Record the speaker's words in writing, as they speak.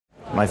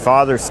My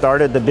father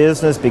started the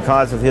business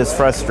because of his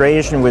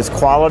frustration with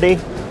quality,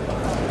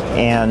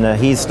 and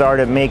he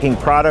started making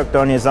product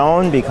on his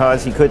own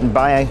because he couldn't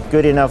buy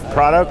good enough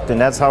product, and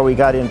that's how we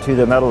got into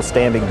the metal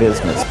stamping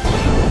business.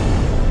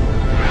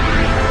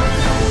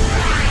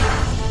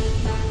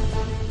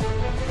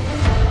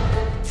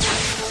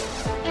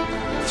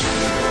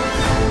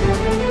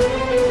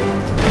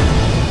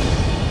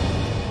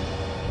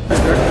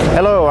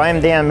 Hello, I'm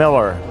Dan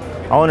Miller,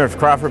 owner of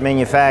Crawford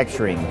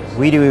Manufacturing.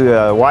 We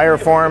do wire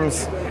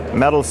forms,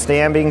 metal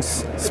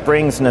stampings,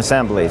 springs, and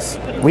assemblies.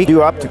 We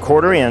do up to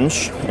 1/4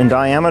 inch in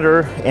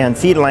diameter and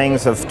feet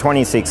lengths of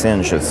 26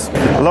 inches.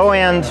 Low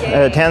end,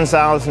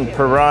 10,000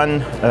 per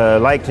run.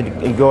 Like to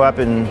go up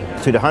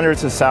into the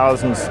hundreds of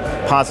thousands,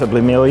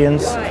 possibly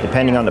millions,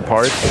 depending on the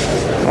part.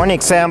 One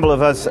example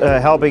of us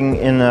helping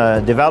in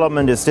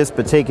development is this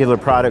particular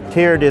product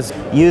here. It is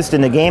used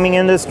in the gaming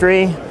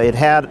industry. It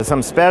had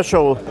some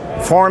special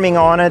forming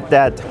on it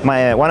that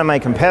one of my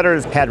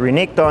competitors had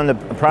reneged on the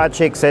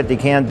project, said they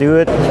can't do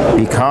it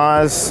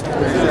because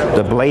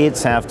the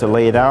blades have to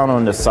lay down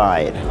on the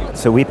side.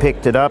 So we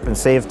picked it up and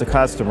saved the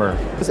customer.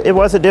 It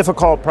was a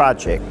difficult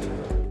project.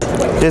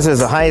 This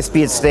is a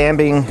high-speed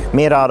stamping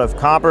made out of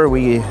copper.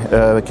 We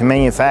can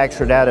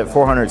manufacture that at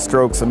 400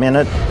 strokes a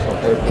minute.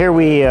 Here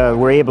we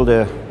were able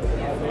to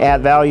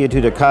add value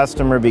to the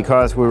customer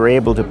because we were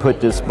able to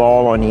put this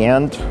ball on the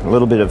end, a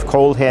little bit of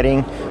cold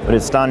heading, but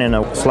it's done in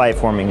a slide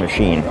forming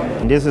machine.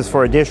 And this is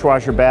for a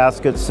dishwasher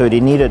basket, so they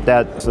needed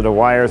that sort of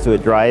wire so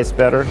it dries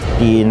better.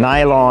 The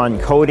nylon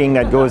coating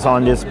that goes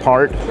on this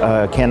part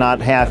cannot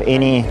have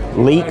any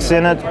leaks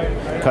in it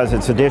because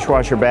it's a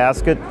dishwasher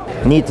basket.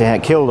 Need to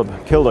kill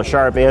the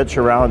sharp edge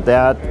around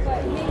that,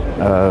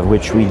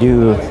 which we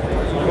do.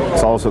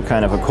 It's also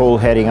kind of a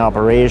cold heading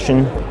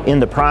operation. In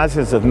the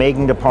process of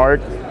making the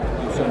part,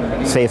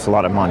 saves a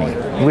lot of money.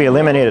 We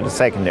eliminated the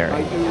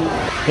secondary.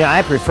 Yeah,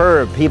 I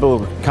prefer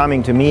people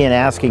coming to me and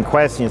asking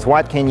questions.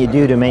 What can you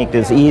do to make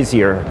this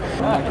easier?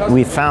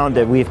 We found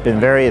that we've been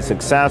very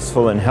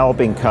successful in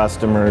helping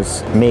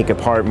customers make a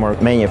part more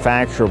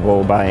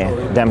manufacturable by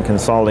them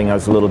consulting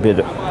us a little bit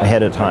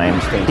ahead of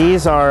time.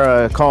 These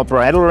are called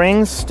brattle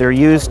rings. They're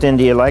used in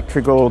the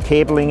electrical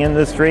cabling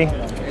industry,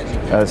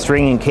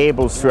 stringing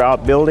cables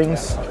throughout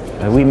buildings.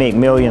 We make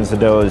millions of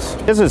those.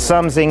 This is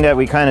something that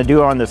we kind of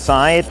do on the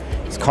side.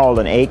 It's called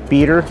an egg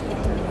beater.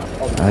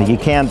 You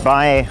can't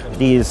buy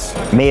these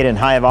made in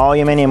high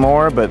volume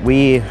anymore, but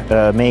we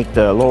make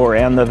the lower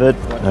end of it,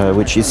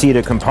 which you see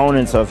the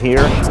components of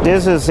here.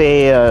 This is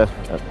a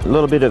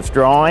little bit of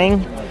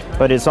drawing,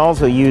 but it's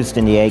also used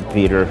in the egg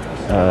beater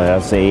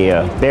as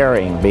a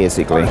bearing,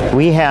 basically.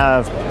 We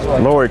have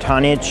lower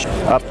tonnage,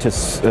 up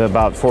to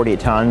about 40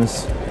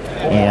 tons.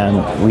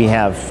 And we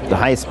have the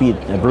high-speed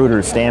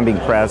Bruder stamping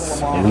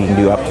press. We can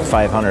do up to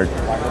 500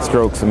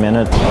 strokes a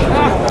minute.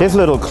 This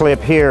little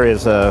clip here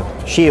is a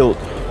shield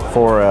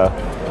for a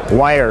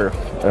wire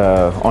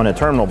on a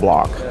terminal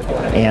block.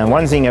 And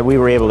one thing that we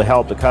were able to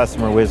help the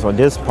customer with on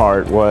this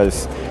part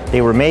was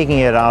they were making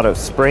it out of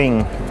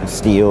spring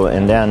steel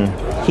and then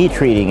heat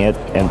treating it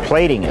and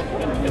plating it,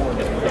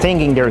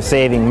 thinking they're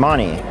saving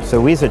money. So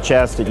we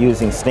suggested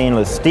using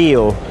stainless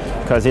steel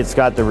because it's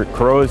got the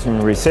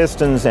corrosion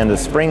resistance and the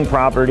spring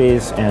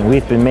properties, and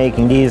we've been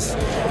making these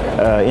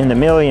in the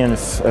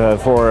millions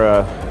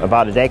for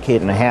about a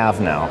decade and a half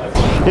now.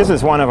 This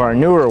is one of our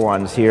newer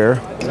ones here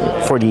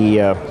for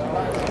the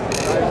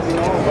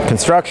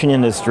construction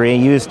industry,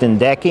 used in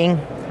decking.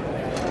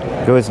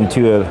 Goes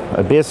into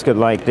a biscuit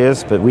like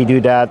this, but we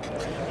do that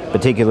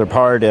particular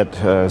part at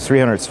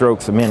 300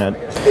 strokes a minute.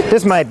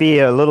 This might be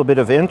a little bit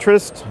of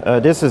interest.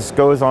 This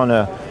goes on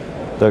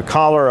the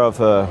collar of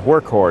a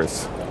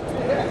workhorse.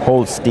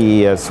 Holds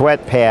the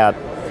sweat pad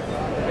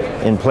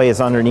in place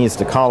underneath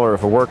the collar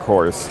of a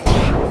workhorse.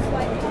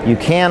 You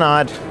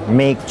cannot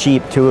make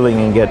cheap tooling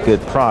and get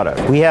good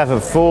product. We have a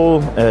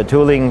full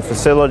tooling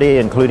facility,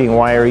 including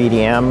wire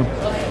EDM.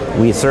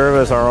 We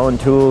service our own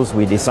tools,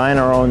 we design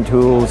our own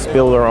tools,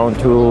 build our own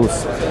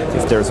tools.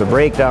 If there's a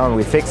breakdown,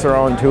 we fix our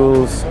own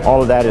tools.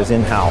 All of that is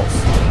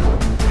in-house.